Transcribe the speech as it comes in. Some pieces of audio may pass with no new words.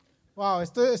Wow,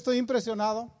 estoy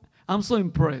impresionado I'm so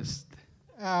impressed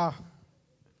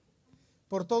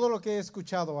por todo lo que he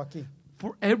escuchado aquí.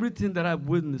 for everything that I've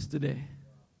witnessed today.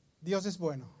 Dios es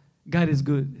bueno. God is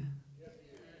good.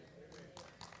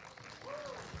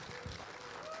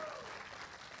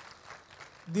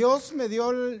 Dios me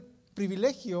dio el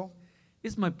privilegio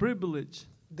It's my privilege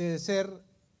de ser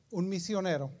un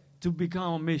misionero. to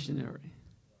become a missionary.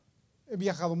 He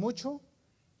viajado mucho,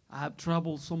 I have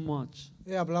traveled so much,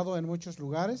 he hablado en muchos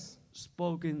lugares,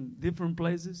 spoken different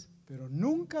places, pero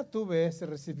nunca tuve ese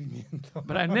recibimiento.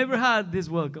 but I never had this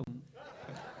welcome.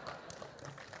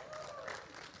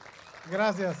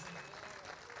 Gracias.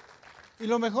 Y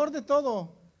lo mejor de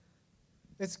todo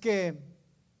es que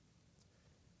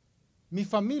mi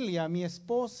familia, mi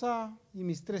esposa y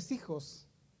mis 3 hijos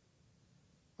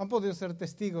han podido ser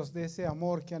testigos de ese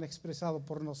amor que han expresado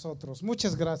por nosotros.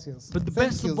 Muchas gracias. But the Thank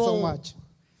best you of so all much.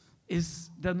 is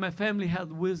that my family had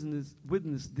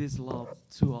witnessed this love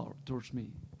towards me.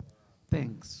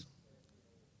 Thanks.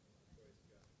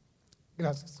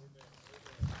 Gracias.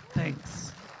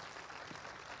 Thanks.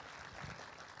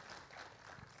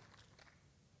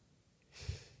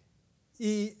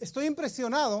 Y estoy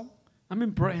impresionado I'm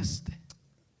impressed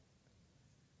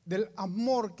del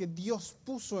amor que Dios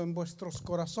puso en vuestros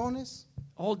corazones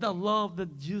all that love that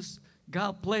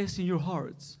God placed in your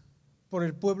hearts por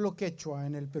el pueblo quechua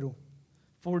en el Perú.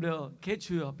 for the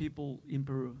Quechua people in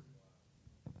Peru.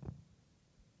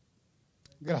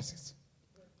 Gracias.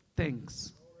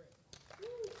 Thanks.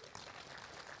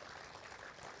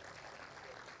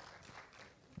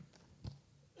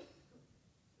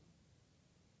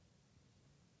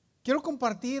 Quiero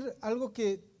compartir algo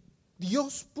que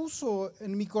Dios puso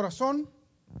en mi corazón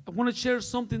I want to share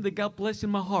something that God placed in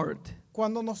my heart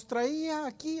cuando nos traía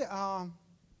aquí a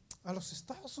los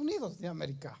Estados Unidos de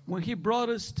América. when He brought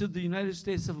us to the United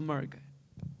States of America.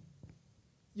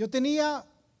 Yo tenía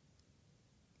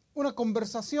una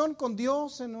conversación con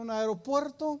Dios en un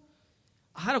aeropuerto,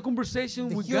 I had a conversation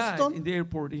De with Houston? God in the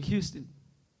airport in Houston.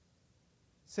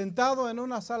 sentado en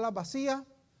una sala vacía,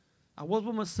 I was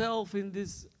by myself in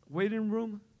this waiting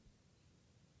room,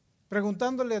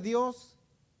 preguntándole a Dios,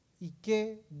 ¿y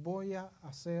qué voy a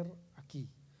hacer aquí?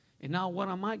 and now what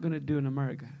am I going to do in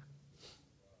America?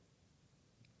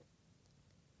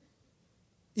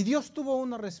 Y Dios tuvo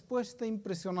una respuesta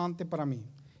impresionante para mí.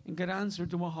 And God answered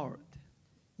to my heart.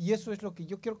 Y eso es lo que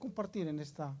yo quiero compartir en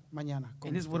esta mañana con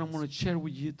And this is what I'm going ustedes. to share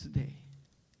with you today.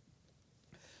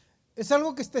 Es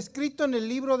algo que está escrito en el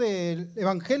libro del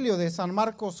Evangelio de San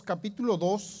Marcos, capítulo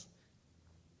 2.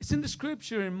 It's in the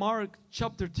scripture in Mark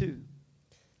chapter 2.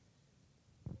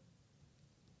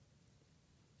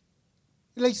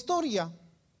 La historia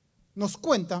nos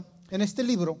cuenta en este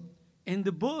libro And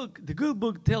the good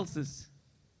book tells us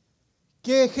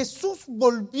que Jesús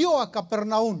volvió a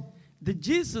Capernaum. that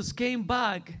Jesus came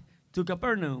back to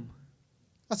Capernaum.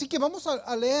 Así que vamos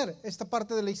a leer esta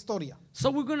parte de la historia.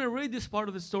 So we're going to read this part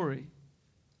of the story.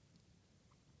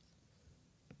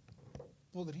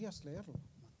 ¿Podrías leerlo?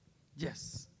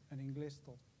 Yes. En inglés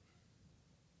todo.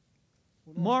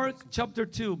 Mark chapter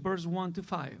 2, verse 1 to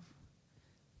 5.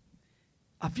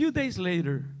 A few days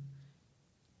later,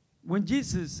 when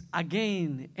Jesus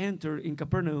again entered in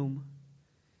Capernaum,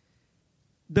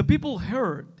 the people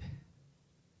heard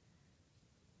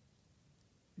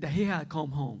that he had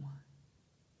come home.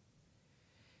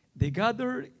 They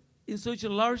gathered in such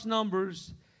large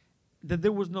numbers that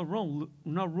there was no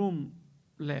room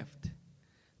left,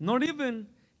 not even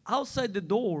outside the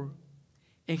door.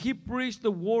 And he preached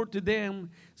the word to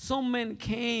them. Some men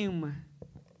came,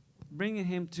 bringing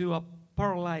him to a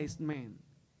paralyzed man,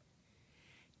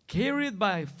 carried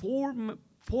by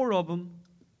four of them.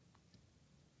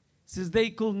 Since they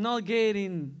could not get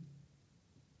him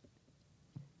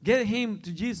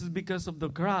to Jesus because of the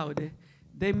crowd,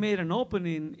 they made an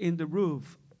opening in the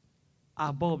roof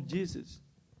above Jesus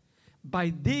by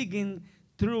digging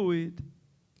through it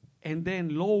and then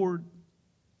lowered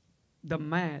the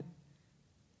mat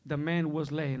the man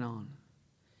was laying on.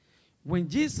 When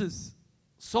Jesus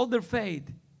saw their faith,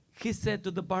 he said to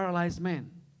the paralyzed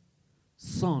man,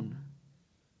 "Son,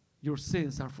 your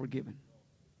sins are forgiven."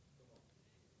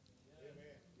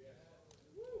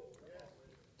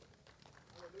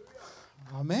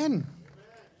 Amén.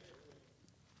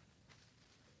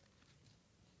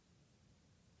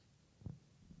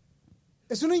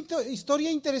 Es una historia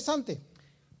interesante,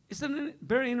 It's a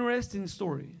very interesting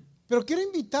story. pero quiero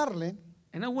invitarle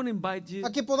And I want to invite you a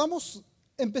que podamos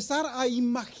empezar a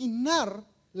imaginar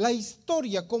la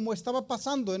historia como estaba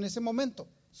pasando en ese momento.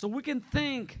 so we can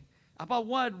think about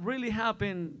what really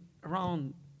happened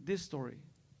around this story.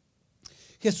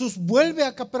 Jesús vuelve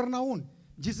a Capernaum.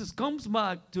 Jesus comes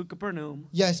back to Capernaum.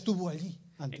 Ya estuvo allí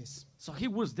antes. So he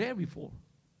was there before.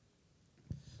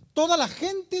 Toda la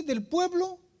gente del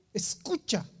pueblo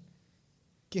escucha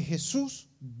que Jesús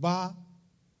ha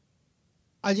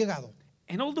llegado.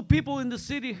 And all the people in the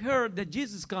city heard that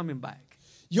Jesus is coming back.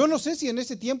 Yo no sé si en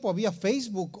ese tiempo había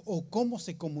Facebook o cómo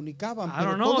se comunicaban, I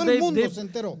pero don't know. todo el mundo se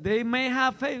enteró. They may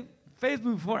have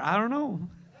Facebook before. I don't know.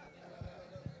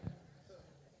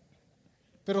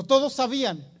 Pero todos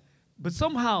sabían But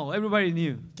somehow everybody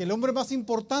knew que el hombre más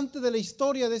importante de la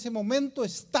historia de ese momento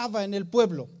estaba en el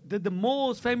pueblo. that the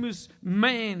most famous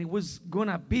man was going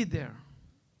to be there.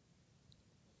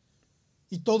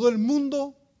 Y todo el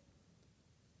mundo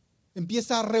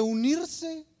empieza a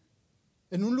reunirse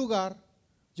en un lugar.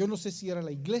 Yo no sé si era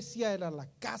la iglesia, era la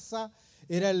casa,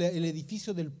 era el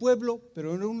edificio del pueblo,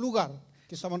 pero era un lugar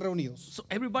que estaban reunidos. So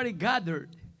everybody gathered.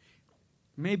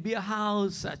 Maybe a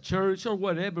house, a church, or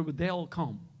whatever, but they all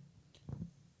come.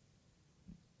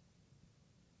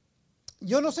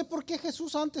 Yo no sé por qué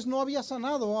Jesús antes no había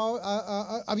sanado,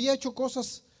 había hecho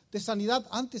cosas de sanidad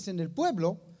antes en el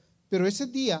pueblo, pero ese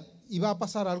día iba a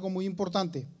pasar algo muy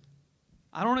importante.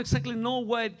 I don't exactly know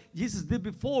what Jesus did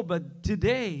before, but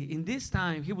today, in this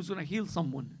time, he was going to heal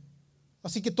someone.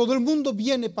 Así que todo el mundo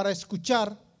viene para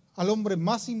escuchar al hombre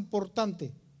más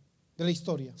importante de la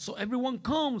historia. So everyone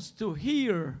comes to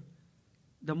hear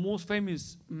the most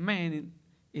famous man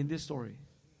in this story.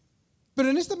 Pero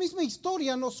en esta misma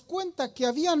historia nos cuenta que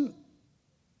habían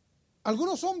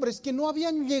algunos hombres que no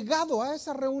habían llegado a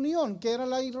esa reunión, que era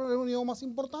la reunión más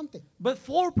importante. But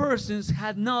 4 persons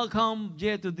had not come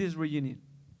yet to this reunion.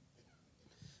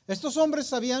 Estos hombres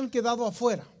se habían quedado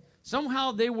afuera.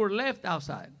 Somehow they were left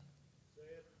outside.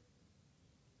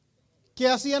 ¿Qué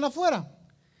hacían afuera?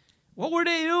 What were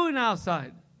they doing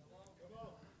outside?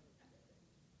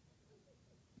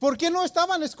 ¿Por qué no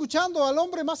estaban escuchando al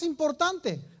hombre más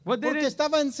importante? Porque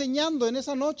estaba enseñando en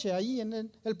esa noche ahí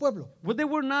en el pueblo. Well, they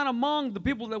were not among the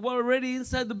people that were already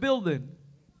inside the building.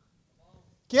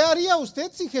 ¿Qué haría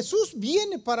usted si Jesús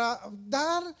viene para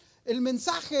dar el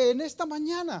mensaje en esta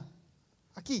mañana?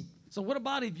 Aquí. So what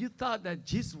about if you thought that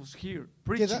Jesus was here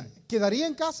preaching? ¿Quedaría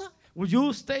en casa? Would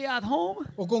you stay at home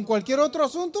 ¿O con cualquier otro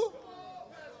asunto?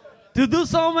 to do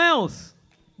something else?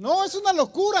 No, es una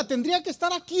locura. Tendría que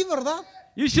estar aquí, ¿verdad?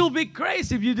 You should be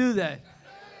crazy if you do that.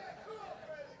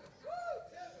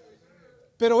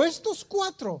 Pero estos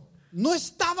 4 no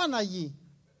estaban allí.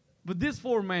 But these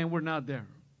 4 men were not there.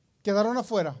 Quedaron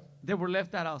afuera. They were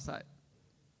left out outside.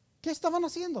 ¿Qué estaban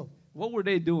haciendo? What were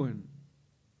they doing?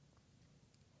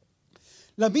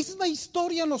 La misma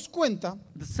historia nos cuenta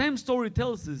The same story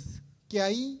tells us que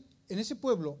ahí, en ese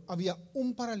pueblo, había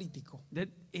un paralítico. that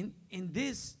in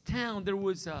this town there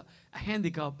was a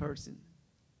handicapped person.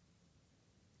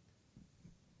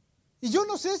 Y yo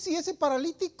no sé si ese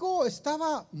paralítico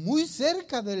estaba muy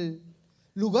cerca del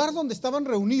lugar donde estaban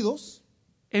reunidos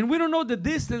And we don't know the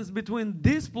distance between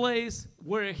this place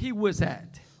where he was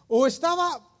at. o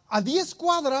estaba a 10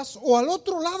 cuadras o al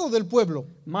otro lado del pueblo.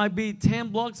 Might be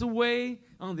 10 blocks away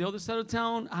on the other side of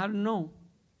town. I don't know.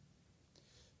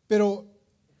 Pero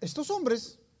estos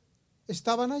hombres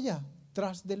estaban allá,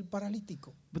 tras del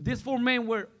paralítico. But these 4 men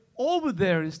were over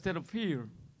there instead of here.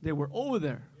 They were over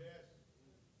there.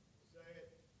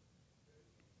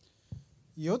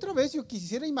 Y otra vez yo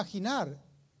quisiera imaginar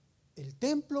el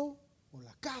templo o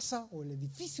la casa o el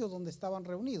edificio donde estaban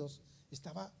reunidos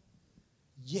estaba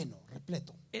lleno,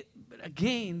 repleto. But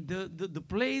again, the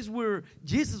place where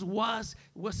Jesus was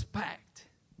packed.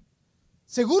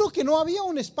 Seguro que no había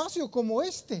un espacio como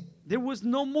este, There was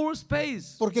no more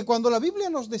space. porque cuando la Biblia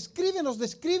nos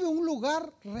describe un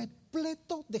lugar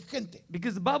repleto de gente.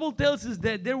 Because the Bible tells us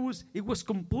that it was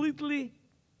completely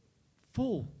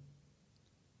full.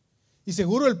 Y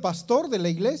seguro el pastor de la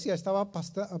iglesia estaba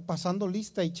pasando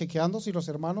lista y chequeando si los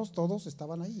hermanos todos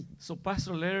estaban ahí. So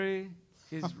Pastor Larry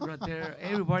is right there.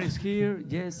 Everybody's here.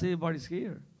 Yes, everybody's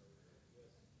here.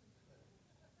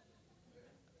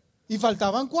 Y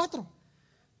faltaban 4.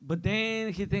 But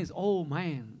then he thinks, oh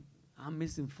man, I'm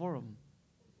missing 4 of them.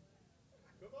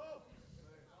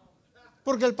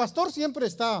 Porque el pastor siempre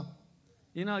está,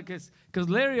 You know, because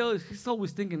Larry, he's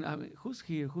always thinking, I mean, who's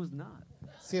here, who's not?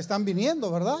 si están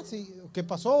viniendo, ¿verdad? Si, ¿qué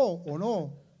pasó o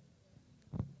no?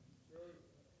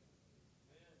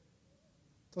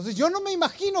 Entonces yo no me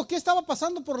imagino qué estaba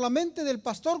pasando por la mente del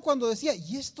pastor cuando decía,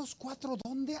 ¿y estos 4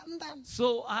 dónde andan?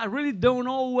 So I really don't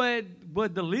know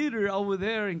what the leader over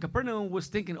there in Capernaum was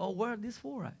thinking. Oh, where are these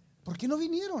 4 at? ¿Por qué no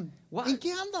vinieron? Why? ¿En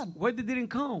qué andan? Why they didn't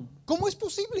come? ¿Cómo es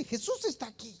posible? Jesús está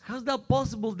aquí. How's that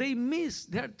possible?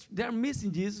 They're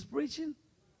missing Jesus preaching.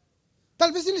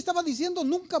 Tal vez él estaba diciendo,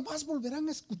 nunca más volverán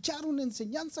a escuchar una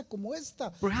enseñanza como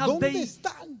esta. Perhaps ¿Dónde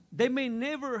están? they may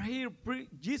never hear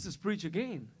Jesus preach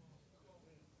again.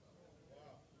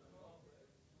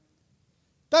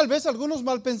 Tal vez algunos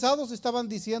malpensados estaban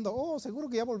diciendo, oh, seguro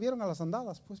que ya volvieron a las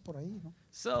andadas, pues por ahí, ¿no?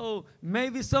 So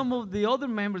maybe some of the other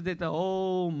members they thought,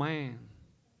 oh man,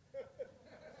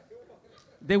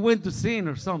 they went to sin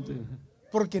or something.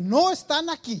 Porque no están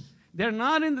aquí. They're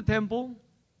not in the temple.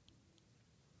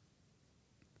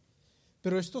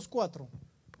 Pero estos 4.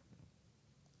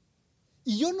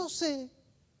 Y yo no sé,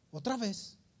 otra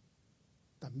vez,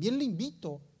 también le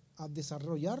invito a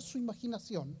desarrollar su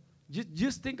imaginación.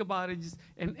 Just think about it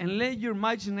and let your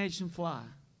imagination fly.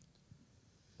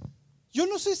 Yo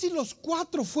no sé si los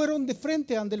 4 fueron de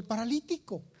frente ante el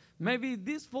paralítico. Maybe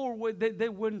these 4 they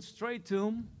went straight to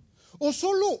him. O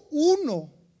solo uno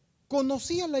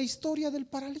conocía la historia del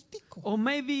paralítico. Or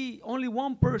maybe only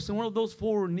one person, one of those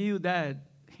 4 knew that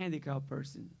handicapped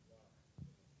person.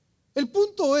 El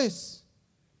punto es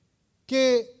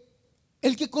que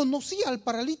el que conocía al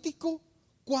paralítico,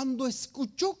 cuando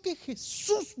escuchó que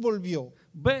Jesús volvió,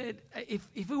 But if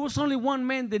it was only one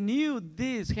man that knew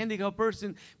this handicapped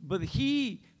person, but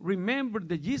he remembered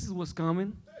that Jesus was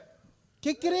coming,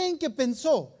 ¿qué creen que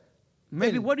pensó?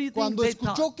 maybe Él, what do you think cuando they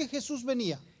escuchó thought? que Jesús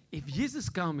venía, If Jesus is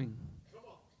coming,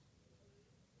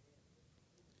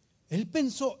 él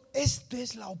pensó, esta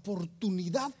es la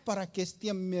oportunidad para que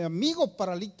mi amigo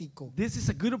paralítico, this is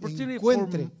a good opportunity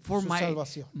encuentre for su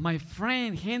salvación. my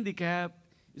friend handicapped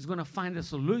is going to find a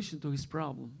solution to his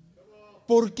problem.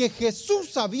 Porque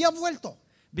Jesús había vuelto.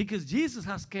 Because Jesus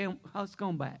has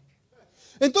come back.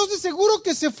 Entonces seguro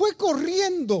que se fue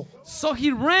corriendo So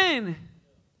he ran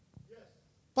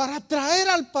para traer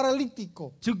al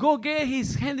paralítico to go get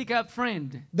his handicapped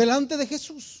friend delante de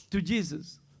Jesús. to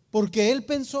Jesus. Porque él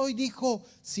pensó y dijo,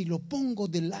 si lo pongo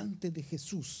delante de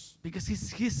Jesús, Because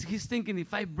he's thinking,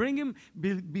 if I bring him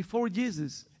before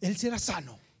Jesus, él será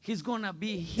sano, he's going to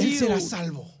be él será healed.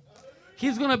 salvo.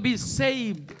 He's going to be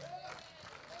saved.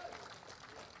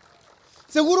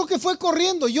 Seguro que fue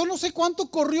corriendo, yo no sé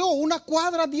cuánto corrió, 1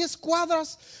 cuadra, 10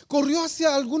 cuadras, corrió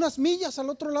hacia algunas millas al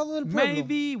otro lado del pueblo.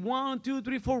 Maybe 1, 2,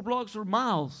 3, 4 blocks or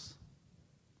miles.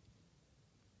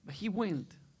 But he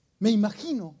went. Me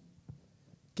imagino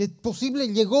que posible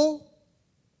llegó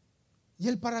y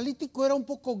el paralítico era un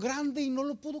poco grande y no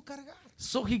lo pudo cargar.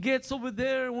 So he gets over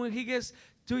there. When he gets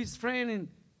to his friend, and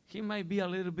he might be a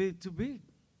little bit too big.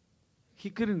 He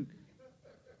couldn't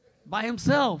by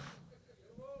himself.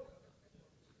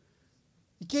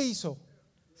 ¿Y qué hizo?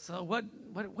 So what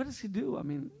does he do? I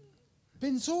mean,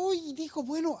 Pensó y dijo,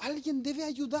 bueno, alguien debe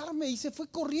ayudarme, y se fue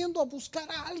corriendo a buscar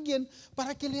a alguien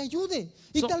para que le ayude.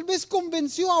 Y So- tal vez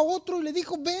convenció a otro y le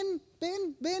dijo, ven,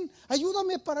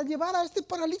 ayúdame para llevar a este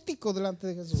paralítico delante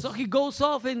de Jesús. so he goes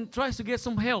off and tries to get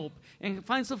some help and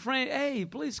finds a friend. Hey,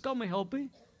 please come and help me.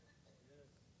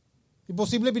 Y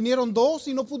posible vinieron 2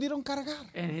 y no pudieron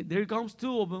cargar. And there comes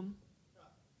 2 of them.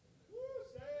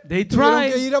 They Tuvieron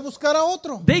que try. ir a buscar a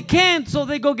otro. They can't, so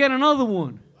they go get another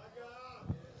one.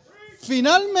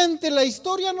 Finalmente la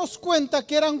historia nos cuenta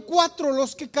que eran 4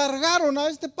 los que cargaron a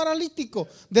este paralítico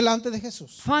delante de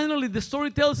Jesús. Finally, the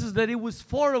story tells us that it was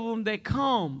 4 of them that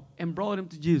come and brought him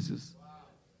to Jesus.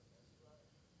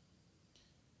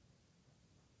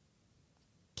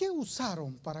 ¿Qué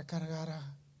usaron para cargar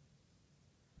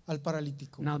al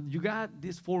paralítico? Now, you got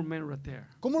these 4 men right there.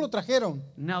 ¿Cómo lo trajeron?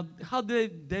 Now, how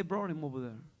did they brought him over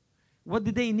there? What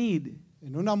did they need?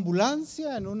 ¿En una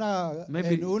ambulancia?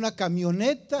 Maybe ¿En una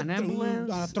camioneta? an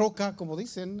ambulance, ¿Una troca, como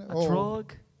dicen? A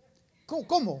truck,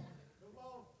 ¿Cómo?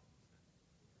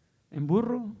 en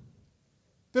burro?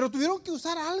 Pero tuvieron que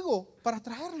usar algo para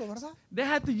traerlo, ¿verdad? They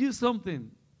had to use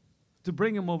something to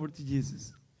bring him over to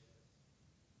Jesus.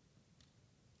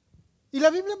 Y la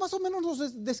Biblia más o menos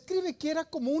nos describe que era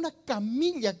como una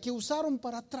camilla que usaron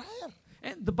para traer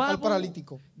And the al Bible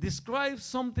paralítico. describes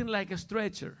something like a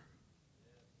stretcher.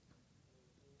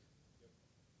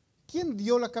 ¿Quién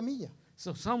dio la camilla?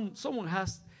 So someone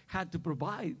had to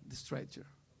provide the stretcher.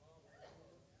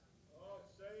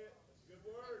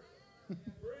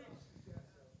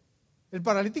 ¿El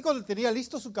paralítico le tenía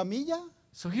listo su camilla?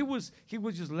 So he was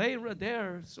just laying right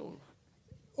there. So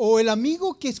 ¿O el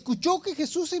amigo que escuchó que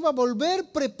Jesús iba a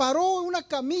volver preparó una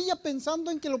camilla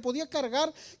pensando en que lo podía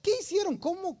cargar? ¿Qué hicieron?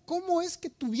 ¿Cómo es que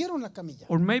tuvieron la camilla?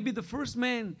 or maybe the first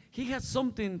man, he had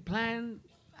something planned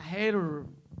ahead, or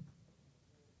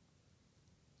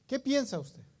 ¿Qué piensa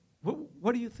usted?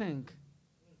 what do you think?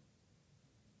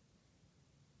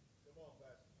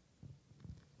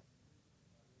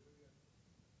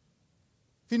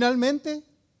 Finalmente,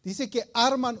 dice que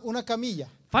arman una camilla.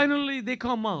 Finally, they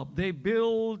come up. They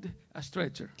build a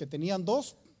stretcher. que tenían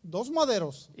dos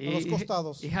maderos a los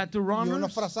costados It had two y una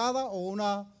runners frazada o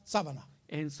una sábana.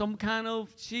 and some kind of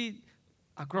sheet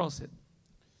across it.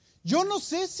 Yo no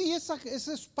sé si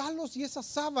esos palos y esa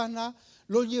sábana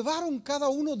lo llevaron cada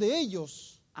uno de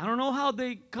ellos. I don't know how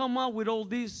they come up with all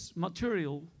this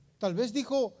material. Tal vez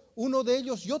dijo uno de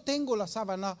ellos, yo tengo la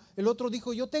sábana, el otro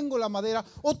dijo, yo tengo la madera,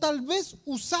 o tal vez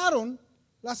usaron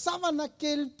la sábana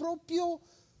que el propio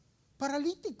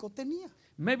paralítico tenía.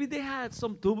 Maybe they had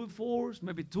some 2x4s,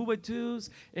 maybe 2x2s,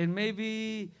 and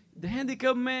maybe the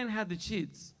handicapped man had the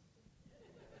sheets.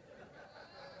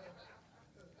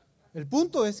 El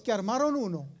punto es que armaron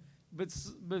uno But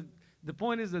the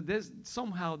point is that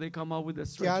somehow they come up with a que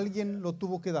stretcher. alguien lo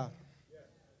tuvo que dar.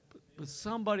 But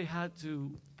somebody had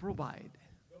to provide.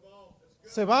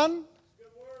 Se van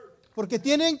porque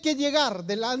tienen que llegar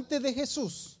delante de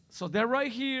Jesús. So they're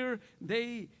right here.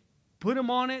 They put him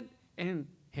on it, and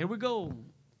here we go.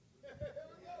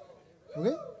 ¿Ok?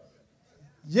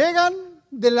 Llegan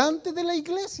delante de la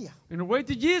iglesia. In the way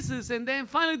to Jesus, and then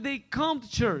finally they come to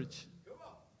church.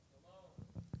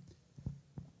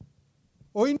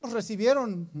 Hoy nos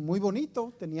recibieron muy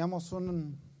bonito. Teníamos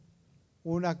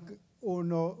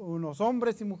unos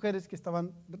hombres y mujeres que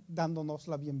estaban dándonos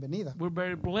la bienvenida. We're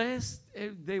very blessed.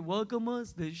 They welcome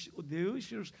us. The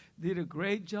ushers did a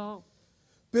great job.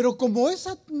 Pero como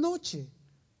esa noche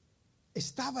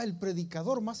estaba el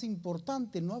predicador más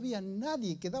importante, no había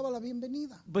nadie que daba la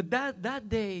bienvenida. But that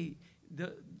day,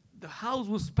 the house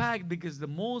was packed because the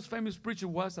most famous preacher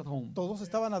was at home. Todos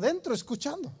estaban adentro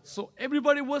escuchando. So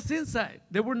everybody was inside.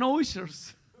 There were no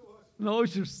ushers. No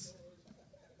ushers.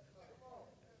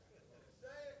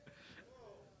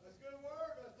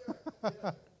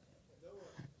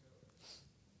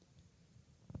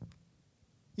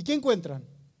 ¿Y qué encuentran?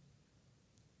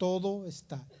 Todo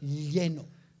está lleno.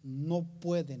 No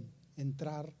pueden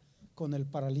entrar con el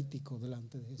paralítico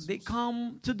delante de Jesús. They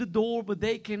come to the door, but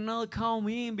they cannot come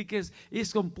in because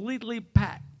it's completely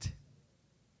packed.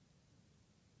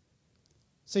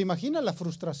 ¿Se imagina la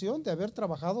frustración de haber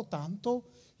trabajado tanto,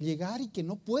 llegar y que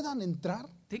no puedan entrar?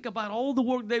 Think about all the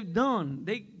work they've done.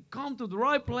 They come to the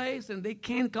right place and they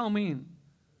can't come in.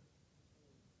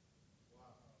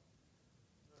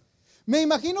 Me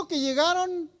imagino que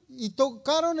llegaron y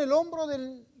tocaron el hombro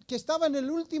del que estaba en el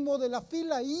último de la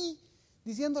fila ahí,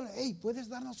 diciéndole, hey, ¿puedes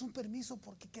darnos un permiso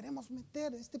porque queremos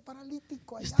meter este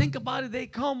paralítico allá? Just think about it. They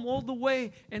come all the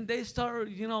way and they start,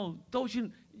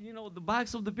 touching, the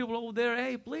backs of the people over there.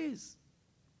 Hey, please,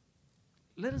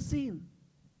 let us in.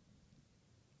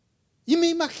 Y me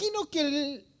imagino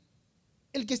que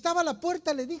el que estaba a la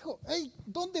puerta le dijo, hey,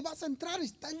 ¿dónde vas a entrar?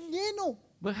 Está lleno.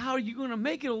 But how are you going to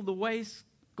make it all the way? It's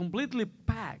completely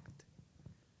packed.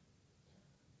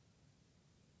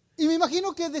 Y me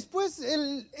imagino que después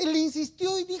él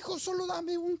insistió y dijo, solo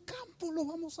dame un campo, lo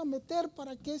vamos a meter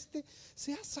para que este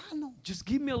sea sano. Just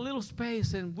give me a little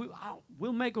space and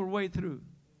we'll make our way through.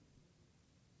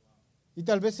 Y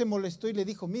tal vez se molestó y le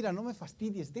dijo, mira, no me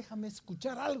fastidies, déjame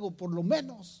escuchar algo por lo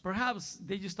menos. Perhaps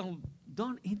they just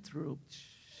don't interrupt.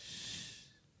 Shh.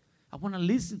 I want to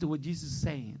listen to what Jesus is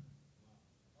saying.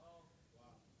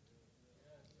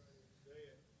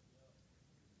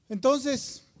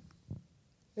 Entonces,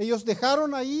 ellos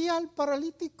dejaron ahí al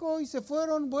paralítico y se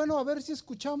fueron, bueno, a ver si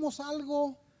escuchamos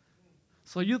algo.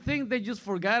 So you think they just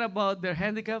forgot about their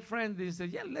handicapped friend? They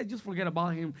said, yeah, let's just forget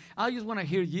about him. I just want to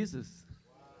hear Jesus.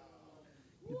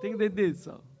 You think they did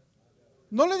so?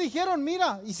 No le dijeron,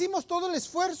 mira, hicimos todo el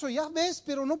esfuerzo, ya ves,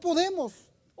 pero no podemos.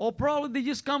 Or probably they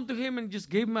just come to him and just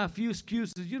gave him a few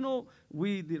excuses.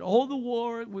 We did all the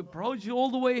work, we brought you all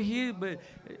the way here, but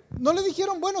No le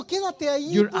dijeron, bueno, quédate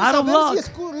ahí, You're pues, out a of ver luck.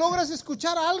 si logras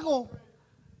escuchar algo.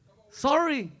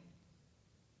 sorry.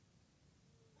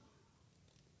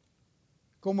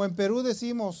 Como en Perú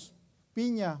decimos,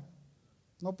 piña,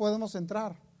 no podemos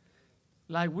entrar.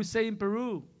 Like we say in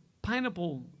Peru,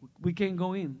 pineapple, we can't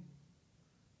go in.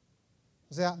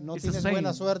 O sea, no It's the tienes same.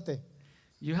 buena suerte.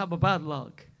 You have a bad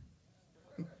luck.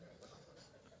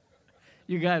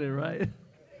 You got it, right?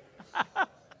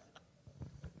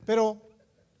 Pero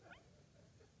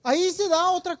ahí se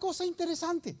da otra cosa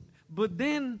interesante, But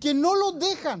then que no lo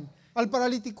dejan al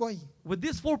paralítico ahí. what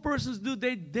these four persons do,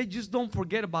 they just don't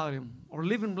forget about him or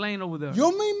leave him laying over there.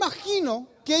 Yo me imagino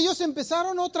que ellos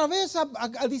empezaron otra vez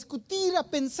a discutir, a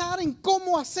pensar en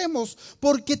cómo hacemos,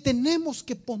 porque tenemos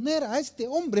que poner a este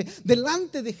hombre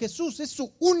delante de Jesús. Es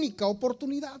su única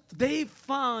oportunidad. They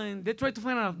try to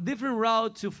find a different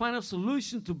route to find a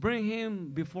solution to bring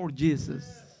him before Jesus.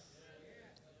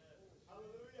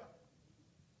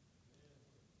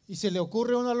 Y se le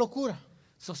ocurre una locura.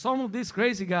 So some of these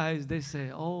crazy guys, they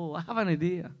say, oh, I have an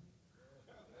idea.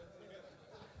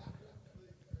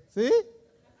 ¿Sí?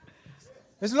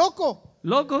 Es loco.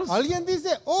 Locos, Alguien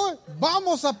dice, oh,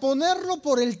 vamos a ponerlo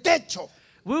por el techo.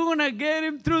 we're going to get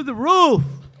him through the roof.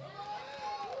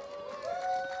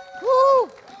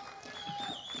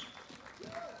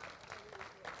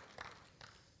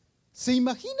 ¿Se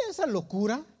imagina esa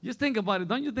locura? Just think about it.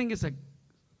 Don't you think it's a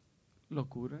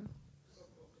locura?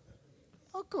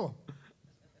 Loco.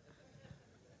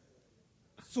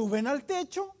 Suben al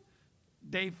techo,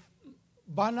 They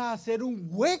van a hacer un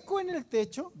hueco en el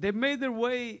techo. made their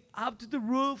way up to the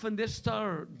roof and they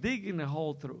start digging a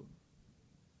hole through.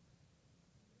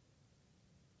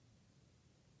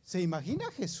 ¿Se imagina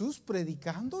a Jesús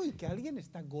predicando y que alguien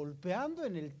está golpeando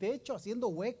en el techo, haciendo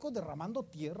huecos, derramando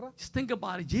tierra? Just think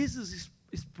about it. Jesus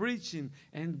is preaching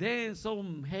and then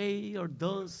some hay or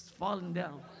dust falling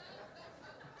down.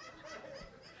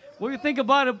 What do you think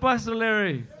about it, Pastor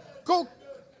Larry?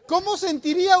 ¿Cómo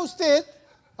sentiría usted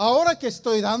ahora que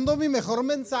estoy dando mi mejor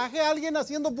mensaje a alguien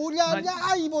haciendo bulla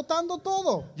allá y botando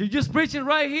todo? You're just preaching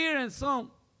right here and some.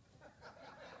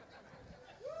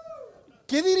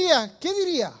 ¿Qué diría? ¿Qué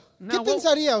diría? ¿Qué Now,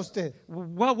 pensaría usted?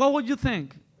 What would you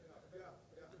think?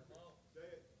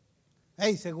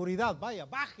 Hey, seguridad, vaya,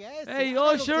 baje a ese. Hey, haga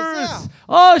lo que ushers!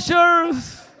 sea.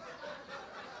 Ushers!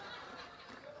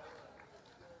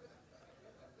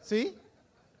 ¿Sí?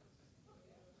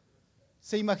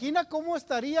 ¿Se imagina cómo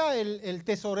estaría el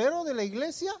tesorero de la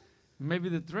iglesia? Maybe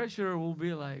the treasurer will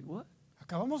be like, what?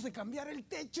 Acabamos de cambiar el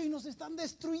techo y nos están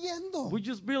destruyendo. We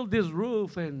just built this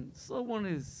roof and someone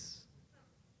is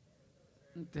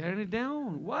tearing it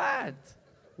down. What?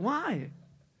 Why?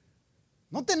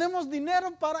 No tenemos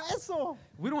dinero para eso.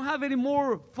 We don't have any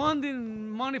more funding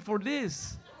money for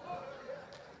this.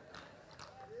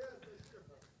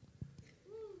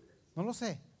 No lo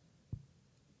sé.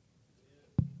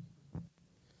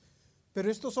 Pero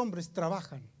estos hombres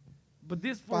trabajan But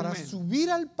these four para men, subir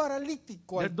al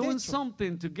paralítico they're al doing techo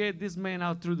something to get this man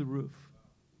out through the roof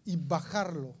y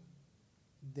bajarlo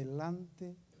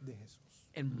delante de Jesús.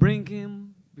 and bring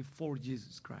him before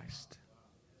Jesus Christ.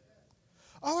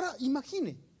 Ahora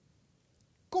imagine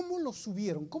cómo lo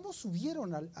subieron, cómo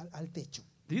subieron al techo.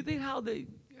 Do you think how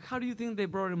do you think they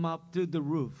brought him up to the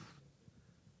roof?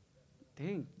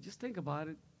 Just think about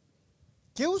it.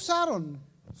 ¿Qué usaron?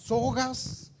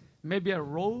 Sogas, Maybe a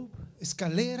rope,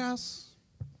 escaleras,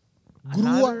 A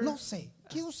grúa, ladder. no sé.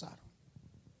 ¿Qué usaron?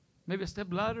 maybe a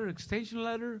step ladder, extension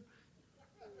ladder.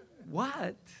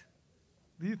 What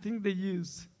do you think they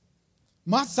used?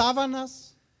 Más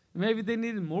sábanas. Maybe they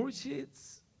needed more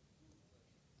sheets.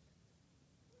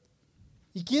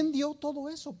 ¿Y quién dio todo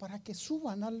eso para que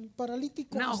suban al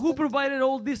paralítico? Now, hasta who el- provided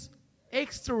all these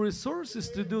extra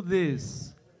resources to do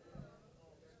this?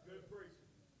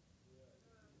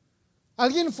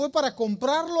 ¿Alguien fue para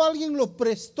comprarlo? ¿Alguien lo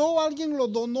prestó? ¿Alguien lo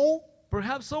donó?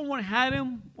 Perhaps someone had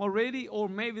him already, or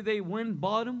maybe they went and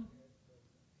bought him.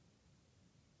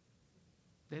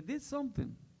 They did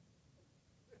something.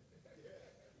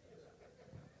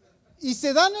 Y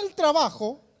se dan el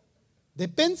trabajo de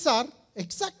pensar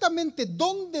exactamente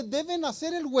dónde deben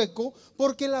hacer el hueco,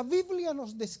 porque la Biblia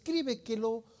nos describe que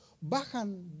lo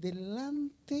bajan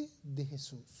delante de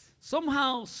Jesús.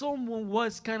 Somehow, someone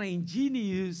was kind of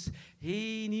ingenious.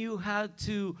 He knew how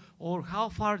to, or how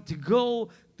far to go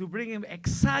to bring him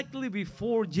exactly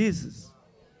before Jesus.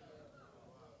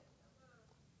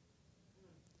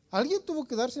 Alguien tuvo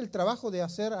que darse el trabajo de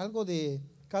hacer algo de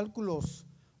cálculos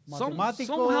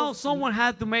matemáticos. Somehow, someone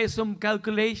had to make some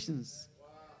calculations.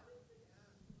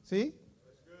 ¿Sí?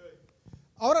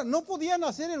 Ahora, no podían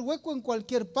hacer el hueco en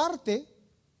cualquier parte.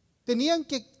 Tenían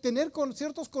que tener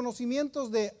ciertos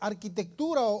conocimientos de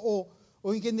arquitectura o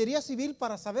ingeniería civil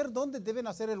para saber dónde deben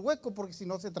hacer el hueco, porque si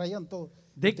no se traían todo.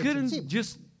 They el techo couldn't encima.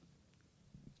 just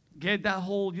get that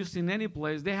hole just in any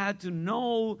place. They had to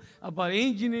know about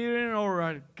engineering or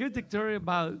architecture,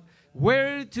 about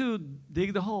where to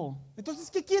dig the hole.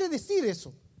 Entonces, ¿qué quiere decir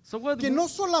eso? So what? Que no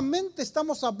solamente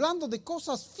estamos hablando de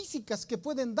cosas físicas que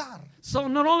pueden dar, So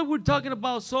not only we're talking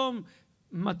about some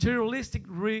materialistic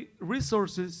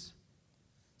resources,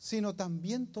 sino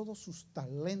también todos sus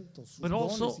talentos, sus But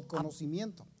dones also y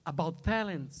conocimiento. about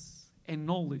talents and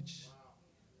knowledge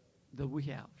that we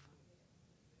have.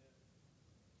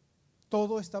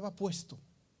 Todo estaba puesto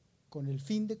con el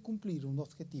fin de cumplir un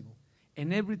objetivo.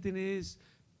 And everything is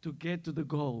to get to the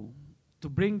goal, to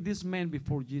bring this man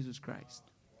before Jesus Christ.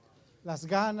 Las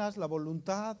ganas, la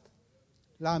voluntad,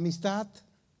 la amistad,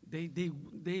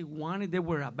 They wanted, they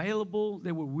were available,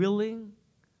 they were willing,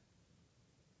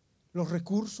 los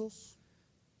recursos,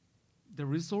 the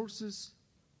resources,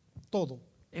 todo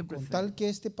con everything tal que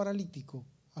este paralítico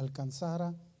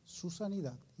alcanzara su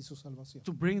sanidad y su salvación.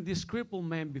 to bring this crippled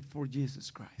man before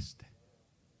Jesus Christ.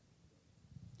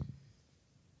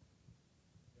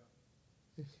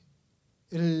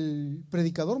 El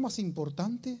predicador más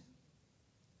importante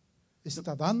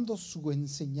está dando su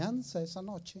enseñanza esa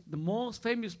noche. The most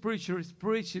famous preacher is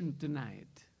preaching tonight.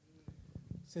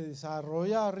 Se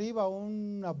desarrolla arriba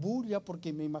una bulla,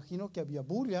 porque me imagino que había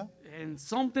bulla, And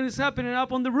something is happening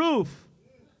up on the roof.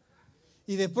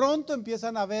 y de pronto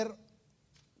empiezan a ver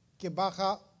que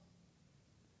baja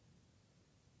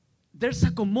There's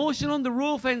a commotion on the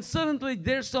roof, and suddenly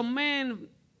there's a man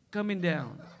coming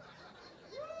down.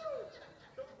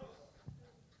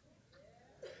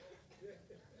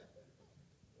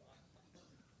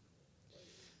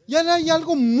 Y ahora hay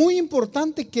algo muy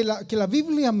importante que la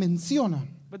Biblia menciona.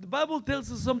 But the Bible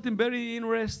tells us something very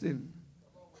interesting.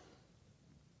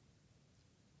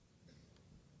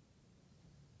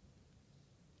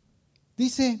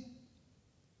 Dice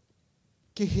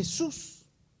que Jesús,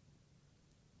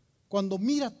 cuando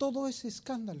mira todo ese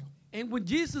escándalo, And when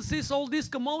Jesus sees all this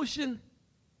commotion,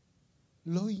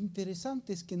 lo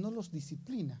interesante es que no los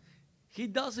disciplina. he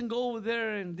doesn't go over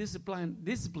there and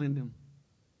discipline them.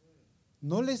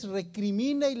 No les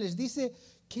recrimina y les dice,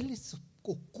 ¿qué les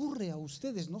ocurre a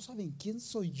ustedes? ¿No saben quién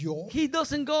soy yo? He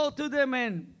doesn't go to them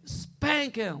and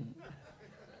spank them.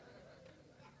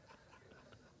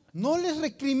 No les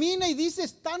recrimina y dice,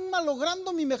 están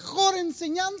malogrando mi mejor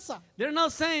enseñanza. They're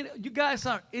not saying, you guys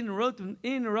are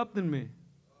interrupting me.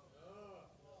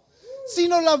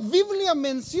 Sino la Biblia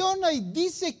menciona y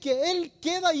dice que él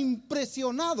queda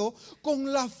impresionado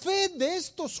con la fe de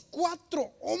estos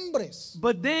 4 hombres.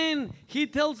 But then he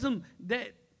tells them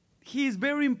that he is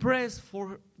very impressed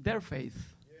for their faith.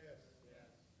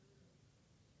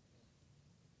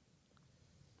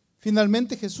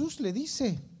 Finalmente Jesús le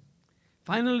dice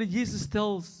Finally, Jesus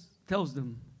tells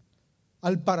them,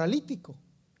 al paralítico,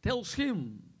 tells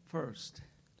him first,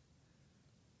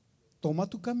 toma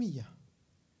tu camilla,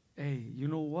 hey, you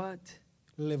know what?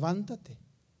 levántate.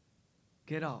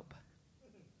 Get up.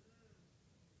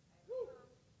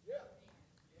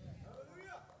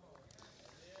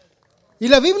 Y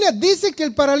la Biblia dice que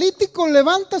el paralítico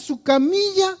levanta su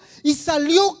camilla y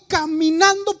salió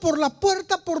caminando por la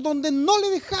puerta por donde no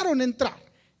le dejaron entrar.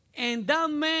 And that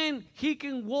man, he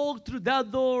can walk through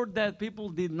that door that people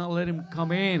did not let him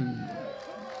come in.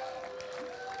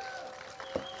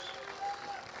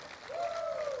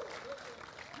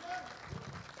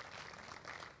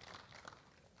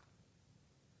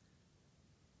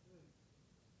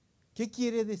 ¿Qué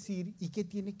quiere decir y qué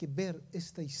tiene que ver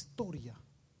esta historia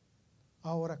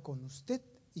ahora con usted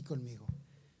y conmigo?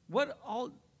 What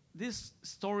all this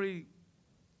story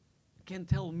can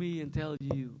tell me and tell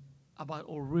you about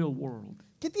our real world?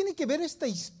 ¿Qué tiene que ver esta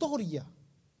historia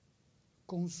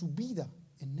con su vida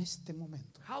en este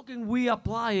momento? How can we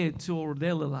apply it to our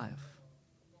daily life?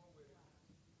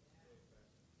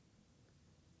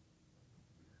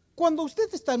 Cuando usted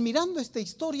está mirando esta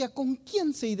historia, ¿con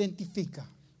quién se identifica?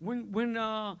 When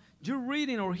you're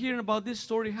reading or hearing about this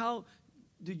story, how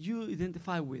do you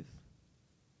identify with?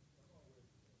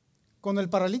 ¿Con el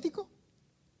paralítico?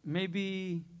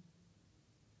 Maybe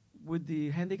with the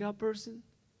handicapped person?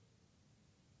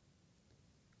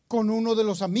 ¿Con uno de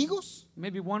los amigos?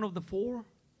 Maybe one of the 4?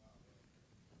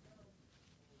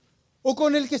 ¿O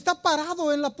con el que está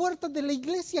parado en la puerta de la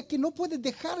iglesia que no puede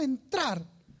dejar entrar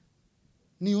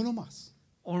ni uno más?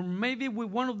 Or maybe with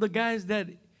one of the guys that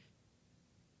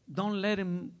don't let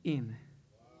him in?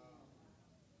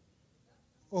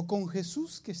 ¿O con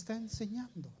Jesús que está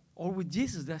enseñando? Or with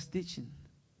Jesus that's teaching?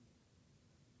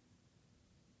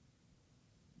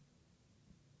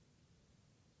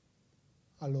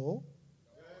 ¿Aló?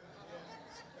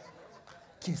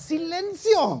 ¡Qué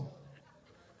silencio!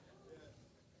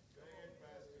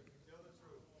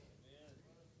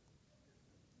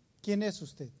 ¿Quién es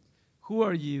usted? Who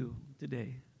are you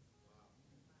today?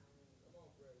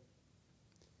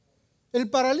 El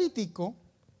paralítico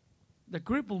The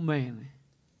crippled man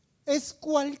es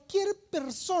cualquier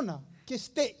persona que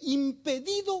esté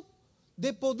impedido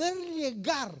de poder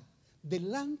llegar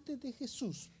delante de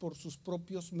Jesús por sus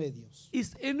propios medios.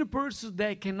 is any person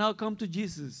that cannot come to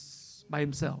Jesus by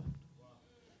himself.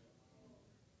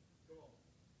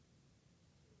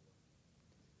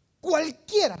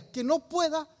 Cualquiera que no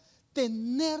pueda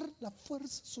tener la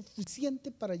fuerza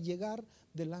suficiente para llegar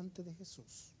delante de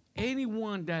Jesús.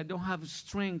 Anyone that don't have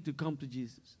strength to come to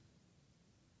Jesus.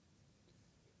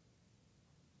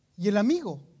 Y el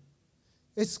amigo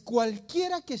es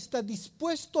cualquiera que está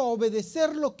dispuesto a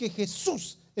obedecer lo que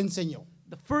Jesús enseñó.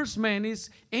 The first man is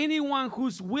anyone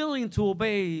who's willing to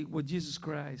obey what Jesus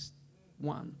Christ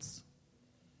wants.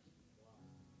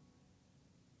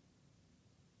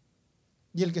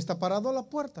 Y el que está parado a la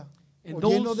puerta, And o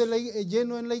those-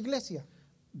 lleno en la iglesia,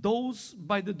 Those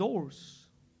by the doors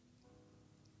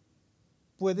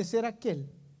puede ser aquel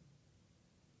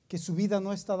que su vida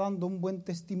no está dando un buen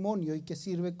testimonio y que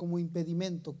sirve como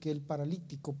impedimento que el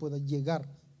paralítico pueda llegar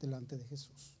delante de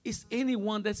Jesús. is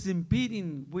anyone that's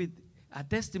impeding with a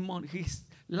testimony, his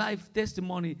life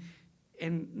testimony,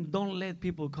 and don't let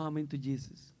people come into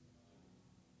Jesus.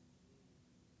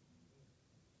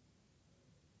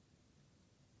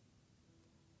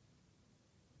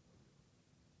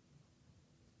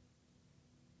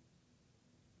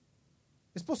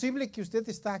 Es posible que usted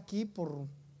está aquí por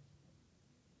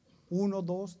 1,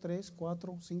 2, 3,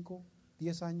 4, 5,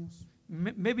 10 años.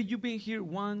 Maybe you've been here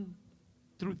 1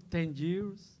 through 10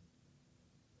 years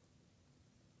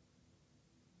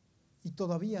Y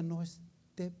todavía no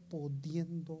esté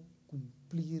pudiendo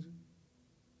cumplir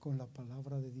con la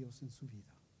palabra de Dios en su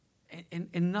vida.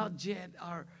 and not yet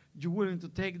are you willing to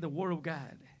take the word of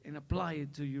God and apply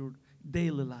it to your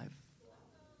daily life.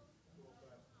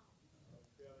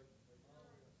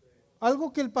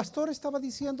 Algo que el pastor estaba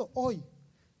diciendo hoy,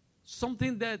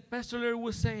 Something that Pastor Larry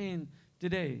was saying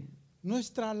today.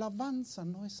 nuestra alabanza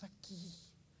no es aquí.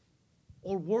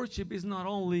 Our worship is not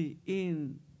only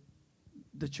in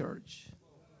the church.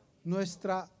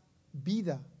 Nuestra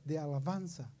vida de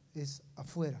alabanza es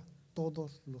afuera,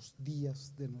 todos los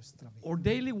días de nuestra vida. Our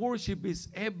daily worship is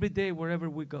every day wherever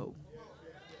we go.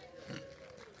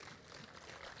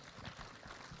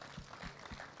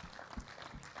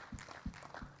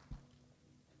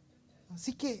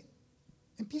 Así que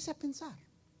empiece a pensar,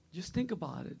 Just think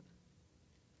about it.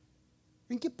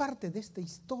 ¿en qué parte de esta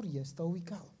historia está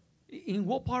ubicado? In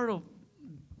what part of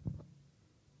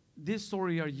this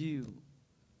story are you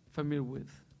familiar with?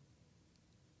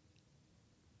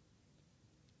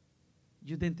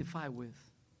 You identify with?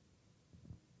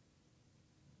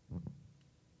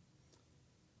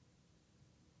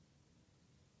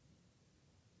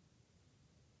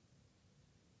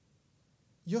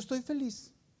 Yo estoy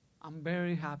feliz I'm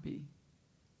very happy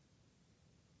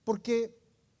porque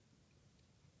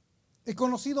he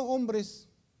conocido hombres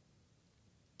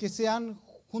que se han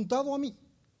juntado a mí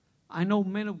I know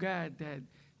men of God that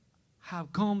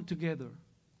have come together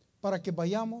para que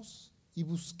vayamos y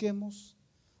busquemos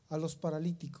a los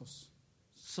paralíticos.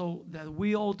 so that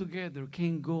we all together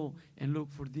can go and look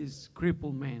for these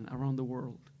crippled men around the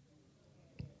world.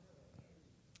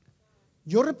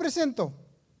 Yo represento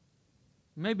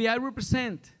Maybe I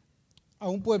represent a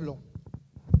un pueblo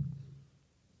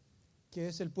que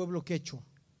es el pueblo quechua.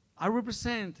 I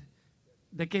represent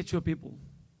the Quechua people.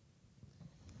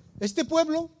 Este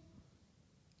pueblo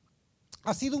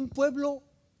ha sido un pueblo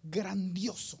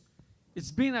grandioso.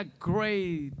 It's been a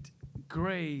great,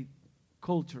 great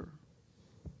culture.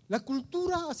 La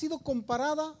cultura ha sido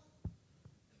comparada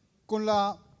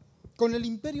con el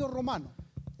imperio romano,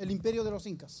 el imperio de los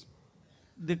incas.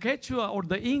 The Quechua or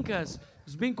the Incas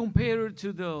has been compared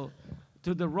to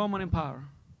the Roman Empire.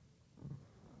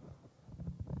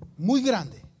 Muy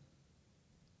grande.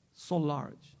 So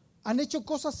large. Han hecho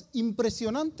cosas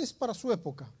impresionantes para su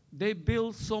época. They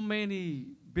built so many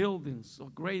buildings,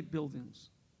 so great buildings.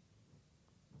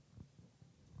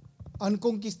 Han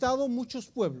conquistado muchos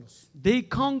pueblos. They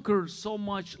conquered so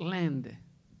much land.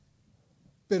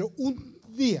 Pero un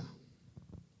día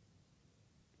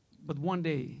But one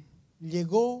day,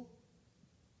 llegó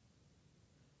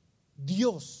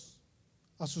Dios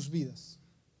a sus vidas.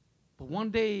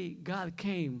 God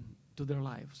came to their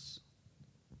lives.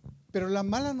 Pero la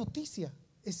mala noticia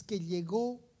es que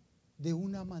llegó de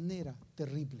una manera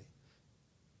terrible.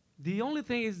 The only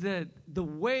thing is that the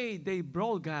way they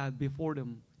brought God before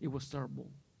them, it was terrible.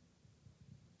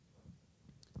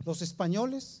 Los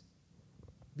españoles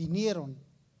vinieron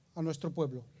a nuestro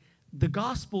pueblo. The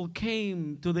gospel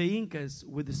came to the Incas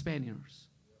with the Spaniards.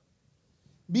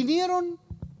 Vinieron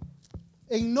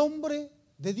en nombre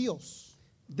de Dios.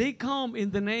 They come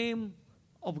in the name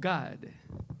of God,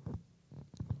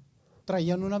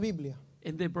 Traían una Biblia.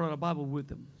 and they brought a Bible with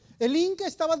them. El Inca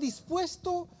estaba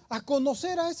dispuesto a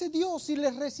conocer a ese Dios y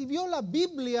les recibió la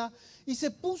Biblia y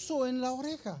se puso en la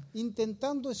oreja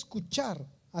intentando escuchar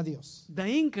a Dios. The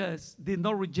Incas did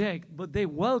not reject, but they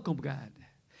welcomed God.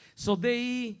 So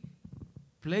they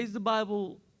placed the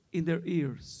Bible in their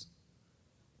ears,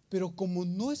 Pero como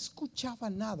no escuchaba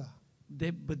nada,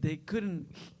 but they couldn't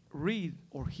read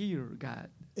or hear God.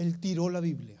 él tiró la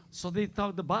Biblia. So they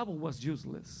thought the Bible was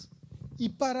useless. Y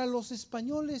para los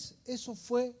españoles eso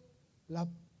fue la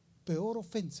peor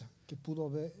ofensa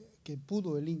que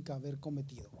pudo el Inca haber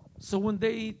cometido. So when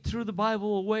they threw the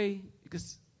Bible away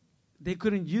because they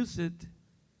couldn't use it,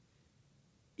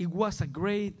 it was a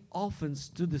great offense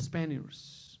to the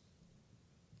Spaniards.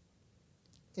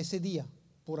 Ese día,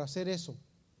 por hacer eso,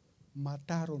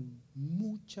 mataron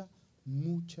mucha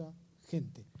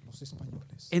gente, los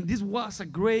españoles. And this was a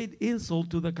great insult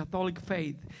to the Catholic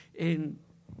faith, and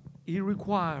it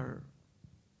required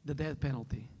the death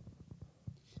penalty.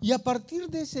 Y a partir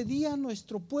de ese día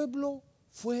nuestro pueblo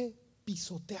fue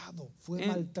pisoteado, fue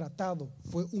maltratado,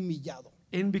 fue humillado.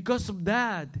 And because of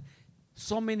that,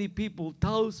 so many people,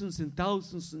 thousands and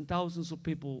thousands and thousands of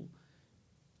people,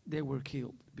 they were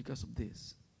killed because of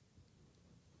this.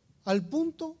 Al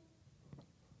punto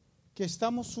que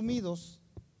estamos sumidos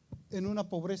en una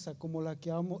pobreza como la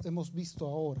que hemos visto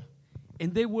ahora.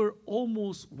 And they were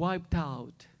almost wiped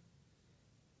out.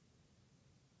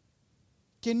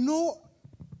 Que no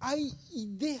hay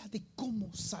idea de cómo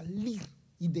salir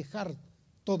y dejar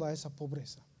toda esa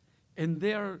pobreza. And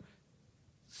they are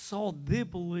so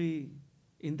deeply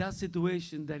in that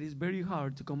situation that it's very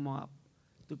hard to come out.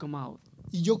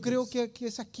 Y yo creo que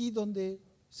es aquí donde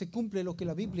se cumple lo que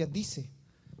la Biblia dice.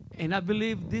 And I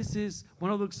believe this is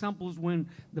one of the examples when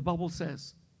the Bible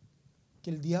says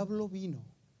Que el diablo vino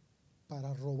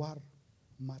para robar,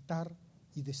 matar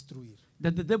y destruir.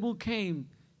 that the devil came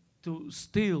to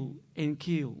steal and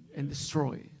kill and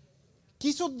destroy.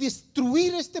 Quiso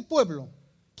destruir este pueblo.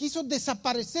 Quiso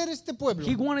desaparecer este pueblo.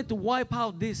 He wanted to wipe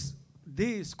out this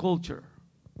culture.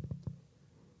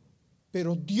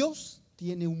 Pero Dios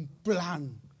tiene un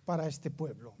plan para este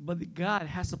pueblo. But God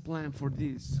has a plan for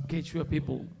this Quechua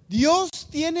people. Dios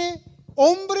tiene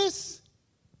hombres,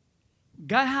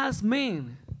 God has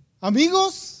men,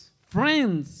 amigos,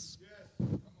 friends.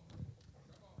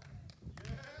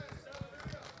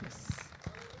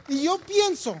 y yo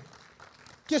pienso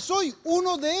que soy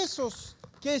uno de esos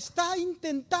que está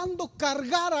intentando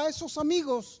cargar a esos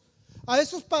amigos, a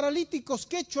esos paralíticos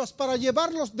quechuas para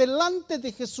llevarlos delante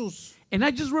de Jesús. And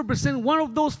I just represent one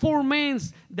of those four men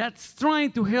that's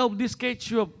trying to help these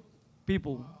Quechua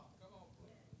people.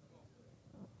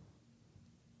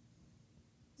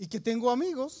 Y que tengo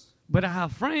amigos But I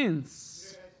have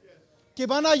friends. que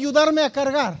van a ayudarme a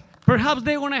cargar. Perhaps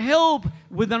they're going to help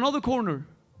with another corner.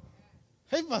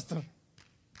 Hey, pastor.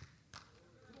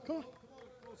 Come on.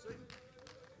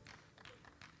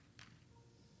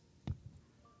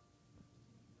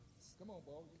 Come on,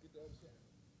 Paul. You get the other side.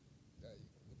 There you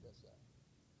go. Get that side.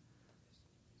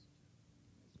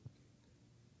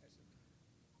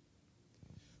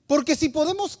 Porque si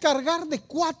podemos cargar de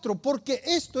 4, porque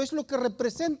esto es lo que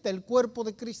representa el cuerpo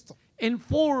de Cristo. And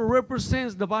 4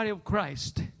 represents the body of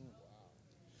Christ.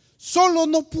 Solo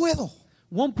no puedo.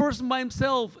 One person by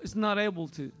himself is not able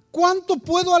to. ¿Cuánto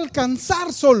puedo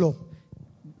alcanzar solo?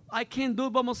 I can't do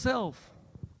it by myself.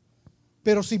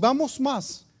 Pero si vamos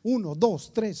más, 1,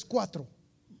 2, 3, 4.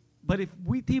 But if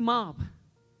we team up,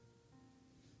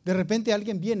 De repente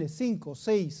alguien viene, 5,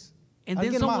 6. and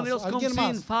then Alguien someone más, else comes alguien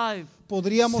más. in, 5,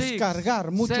 Podríamos 6,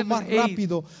 cargar mucho 7, más 8.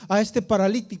 rápido a este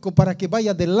paralítico para que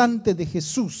vaya delante de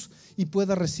Jesús y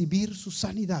pueda recibir su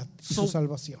sanidad y So su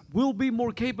salvación. we'll be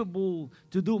more capable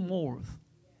to do more.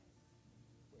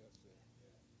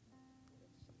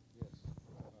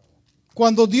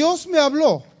 Cuando Dios me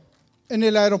habló en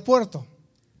el aeropuerto,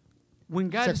 When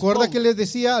God, ¿se acuerda spoke, que les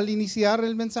decía al iniciar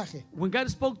el mensaje? when God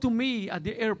spoke to me at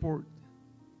the airport,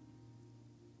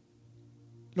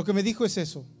 Lo que me dijo es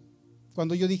eso.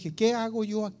 Cuando yo dije, ¿qué hago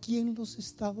yo aquí en los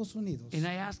Estados Unidos? and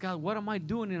I asked God, what am I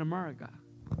doing in America?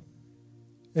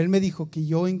 Él me dijo que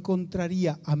yo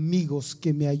encontraría amigos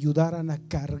que me ayudaran a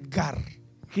cargar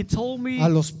He told me a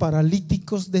los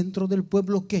paralíticos dentro del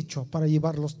pueblo quechua para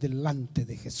llevarlos delante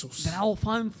de Jesús. that I'll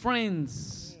find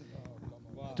friends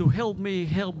to help me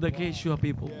help the Quechua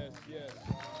people.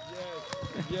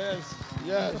 Yes,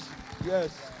 yes,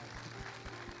 yes.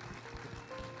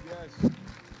 Yes.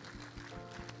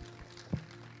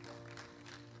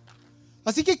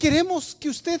 Así que queremos que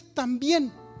usted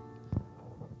también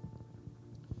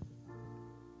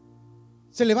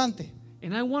se levante.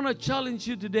 And I want to challenge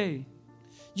you today.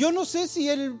 Yo no sé si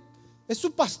él es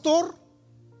su pastor,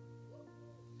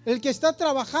 el que está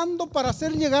trabajando para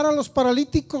hacer llegar a los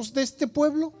paralíticos de este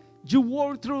pueblo. You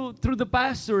work through the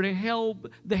pastor and help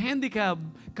the handicapped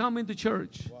come into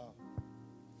church.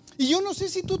 Y yo no sé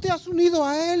si tú te has unido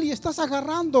a él y estás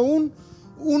agarrando un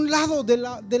lado de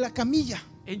la camilla.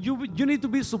 And you need to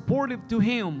be supportive to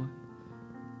him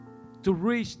to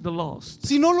reach the lost.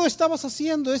 Si no lo estabas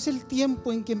haciendo, es el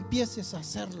tiempo en que empieces a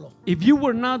hacerlo. If you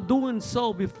were not doing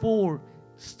so before,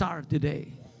 start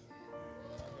today.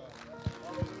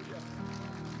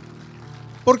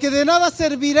 Porque de nada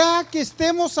servirá que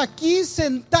estemos aquí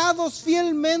sentados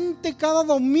fielmente cada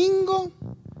domingo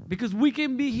Because we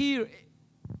can be here,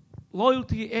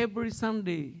 loyalty every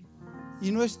Sunday, y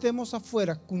no estemos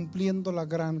afuera cumpliendo la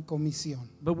gran comisión.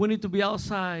 but we need to be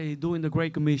outside doing the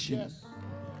Great Commission. Yes.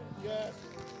 Yes.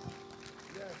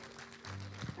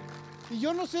 Y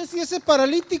yo no sé si ese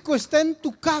paralítico está en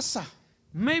tu casa.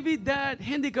 Maybe that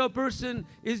handicapped person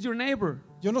is your neighbor.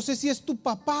 Yo no sé si es tu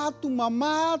papá, tu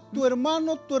mamá, tu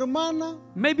hermano, tu hermana.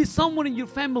 Maybe someone in your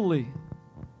family.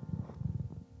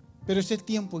 Pero es el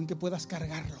tiempo en que puedas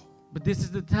cargarlo. But this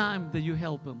is the time that you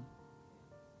help them.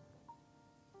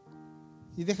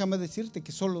 Y déjame decirte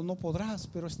que solo no podrás,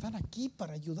 pero están aquí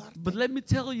para ayudarte. But let me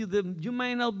tell you that you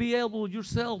may not be able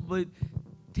yourself, but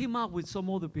team up with some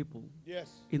other people Yes.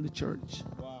 in the church.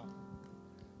 Wow.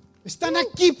 Están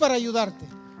aquí para ayudarte.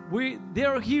 They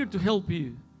are here to help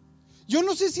you. Yo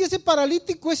no sé si ese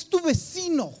paralítico es tu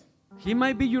vecino He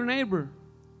might be your neighbor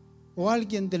o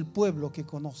alguien del pueblo que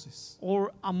conoces.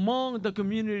 or among the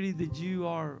community that you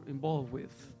are involved with.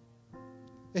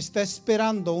 Está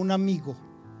esperando un amigo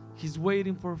He's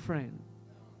waiting for a friend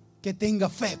que tenga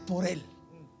fe por él.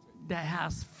 that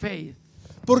has faith.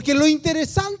 Porque lo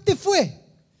interesante fue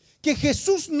que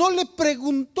Jesús no le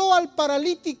preguntó al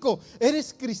paralítico,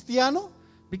 ¿eres cristiano?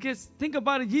 Because think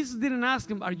about it, Jesus didn't ask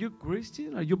him, are you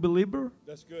Christian? Are you a believer?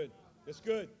 That's good. That's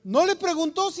good. No le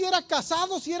preguntó si era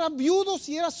casado, si era viudo,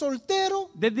 si era soltero.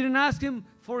 They didn't ask him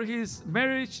for his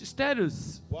marriage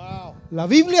status. Wow. La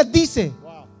Biblia dice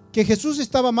Wow. que Jesús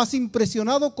estaba más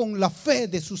impresionado con la fe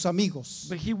de sus amigos.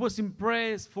 But he was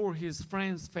impressed for his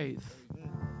friend's faith.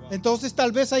 Entonces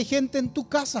tal vez hay gente en tu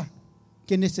casa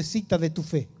que necesita de tu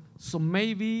fe. So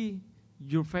maybe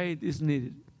your faith is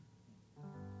needed.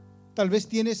 Tal vez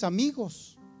tienes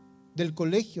amigos del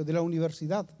colegio, de la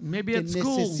universidad, Maybe que at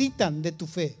school. necesitan de tu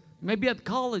fe. Maybe at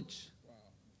college.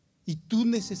 Y tú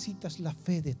necesitas la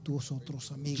fe de tus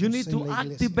otros amigos You need en to la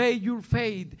iglesia. activate your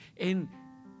faith and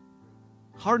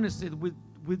harness it with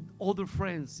other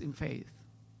friends in faith.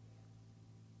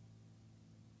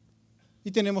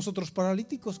 Y tenemos otros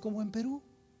paralíticos como en Perú.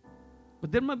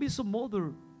 But there might be some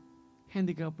other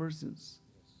handicapped persons.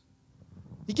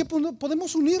 Y que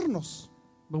podemos unirnos.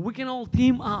 But we can all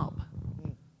team up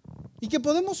Y que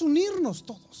podemos unirnos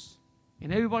todos.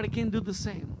 and everybody can do the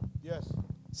same. Yes.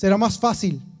 Será más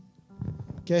fácil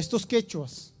que a estos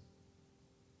quechuas,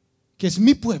 que es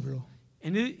mi pueblo,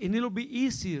 And it'll be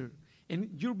easier. And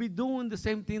you'll be doing the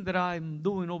same thing that I'm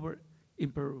doing over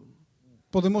in Peru.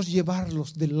 podemos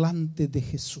llevarlos delante de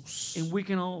Jesús. And we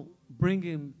can all bring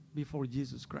him before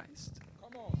Jesus Christ.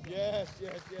 Come on. Yes.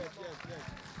 Yes. Yes. Yes.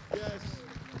 Yes. Yes.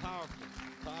 Powerful.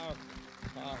 Powerful.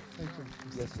 Powerful.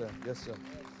 Yes, sir. Yes, sir.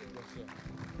 Yes, sir.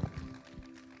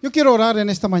 Yo quiero orar en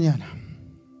esta mañana.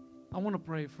 I want to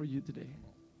pray for you today.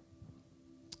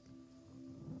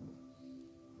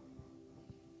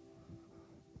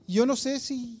 Yo no sé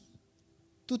si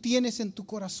tú tienes en tu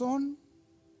corazón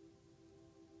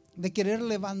de querer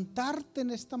levantarte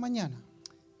en esta mañana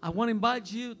I want to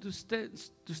invite you to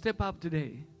step up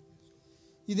today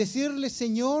y decirle,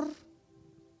 Señor,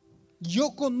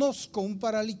 yo conozco un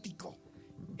paralítico.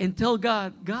 and tell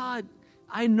God, God,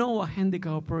 I know a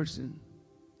handicapped person.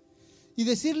 Y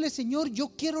decirle, Señor, yo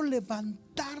quiero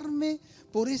levantarme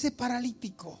por ese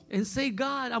paralítico. And say,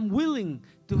 God, I'm willing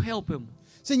to help him.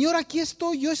 Señor, aquí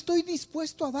estoy, yo estoy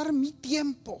dispuesto a dar mi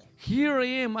tiempo. Here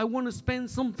I am. I want to spend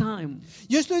some time.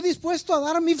 Yo estoy dispuesto a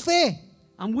dar mi fe.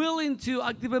 I'm willing to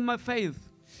activate my faith.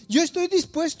 Yo estoy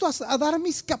dispuesto a dar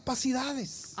mis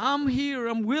capacidades. I'm here.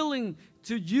 I'm willing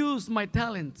to use my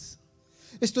talents.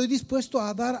 Estoy dispuesto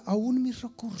a dar aún mis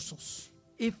recursos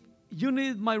If you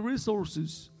need my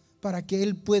resources, para que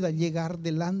Él pueda llegar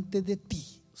delante de ti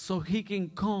so he can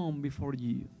come before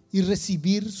you y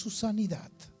recibir su sanidad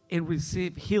and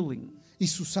receive healing y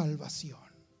su salvación.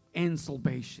 and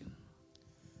salvation.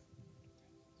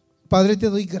 Padre, te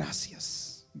doy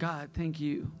gracias God, thank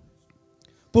you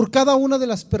por cada una de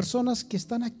las personas que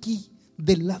están aquí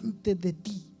delante de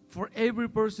ti, for every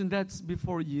person that's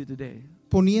before you today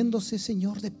poniéndose,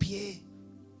 Señor, de pie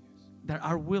that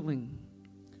are willing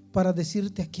para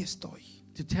decirte, aquí estoy.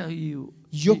 to tell you,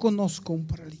 Yo conozco un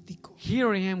paralítico.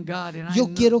 here I am, God, and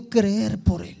Yo quiero creer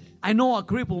por él. I know a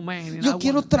crippled man, and Yo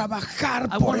quiero trabajar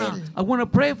por él. I want to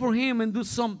pray for him and do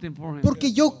something for him,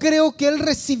 Porque yo creo que él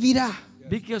recibirá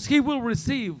because he will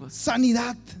receive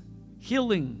sanidad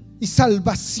healing y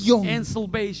salvación and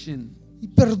salvation y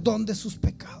perdón de sus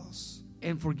pecados.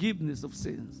 and forgiveness of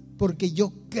sins. Porque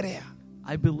yo crea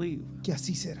I believe que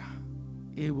así será.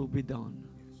 it will be done.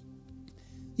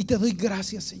 Y te doy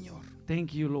gracias, Señor,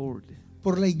 Thank you, Lord,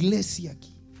 por la iglesia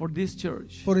aquí. for this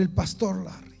church, por el pastor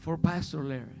Larry, for Pastor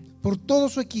Larry, por todo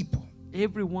su equipo,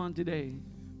 everyone today,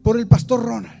 por el pastor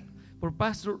Ronald for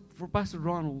Pastor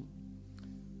Ronald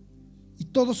y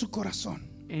todo su corazón,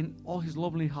 and all his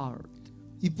lovely heart,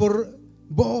 y por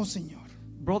vos, Señor,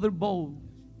 Brother Bo,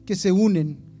 que se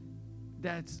unen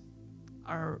that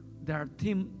are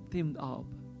teamed up,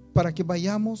 para que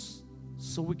vayamos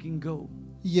so we can go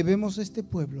y llevemos este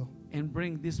pueblo and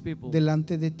bring these people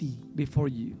delante de ti before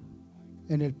you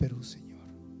en el Perú, Señor.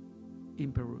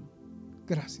 in Peru.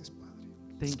 Gracias, Padre.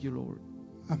 Thank you, Lord.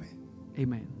 Amén.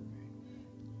 Amen.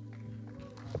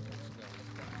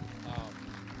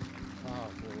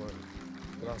 Powerful word.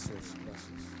 Gracias,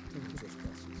 gracias. Muchas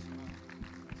gracias.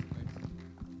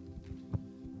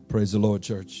 Praise the Lord,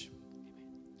 church.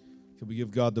 Can we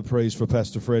give God the praise for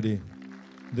Pastor Freddie,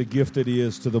 the gift that he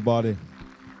is to the body?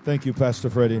 Thank you, Pastor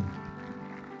Freddie.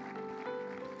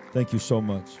 Thank you so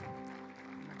much.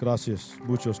 Gracias,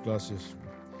 muchas gracias.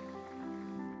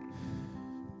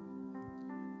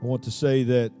 I want to say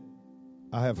that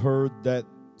I have heard that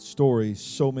story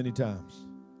so many times,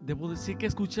 Debo decir que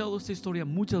he escuchado esta historia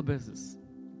muchas veces,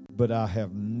 but I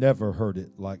have never heard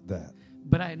it like that.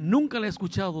 pero nunca la he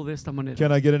escuchado de esta manera.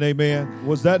 Can I get an amen?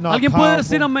 Was that not ¿Alguien puede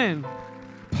decir powerful? amén?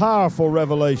 Powerful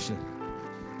revelation.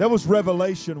 That was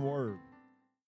revelation word.